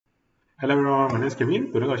Hello everyone, my name is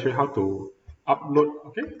Kevin. Today I'll show you how to upload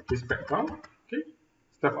this background.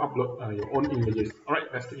 Self upload your own images. Alright,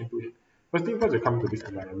 let's get into it. First thing first, you come to this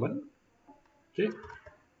environment.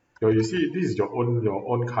 So you see this is your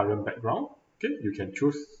own current background. You can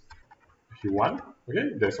choose if you want.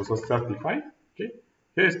 There's also self-defined.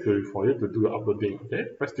 Here's for you to do your uploading.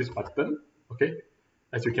 Press this button.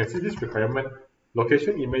 As you can see, this requirement,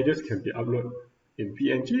 location images can be uploaded in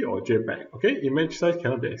PNG or JPEG. Image size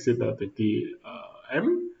cannot be exceeded 20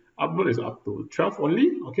 M. Upload is up to 12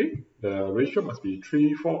 only. The ratio must be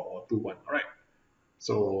 3:4 or 2:1. Alright.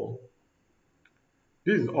 So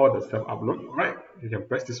this is all the self upload. Alright. You can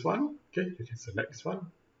press this one. You can select this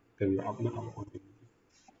one. Then we upload our own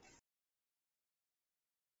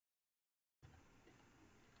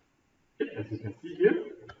image. As you can see here.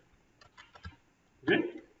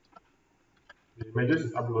 The images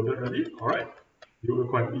is uploaded already. Alright. You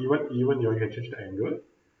can even you can change the angle.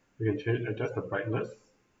 You can adjust the brightness.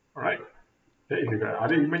 Alright. If you got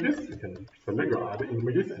other images, you can select your other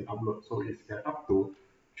images and upload. So it's up to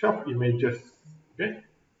 12 images.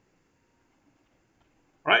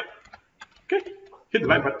 Alright. Hit the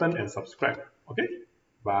like button and subscribe.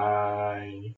 Bye.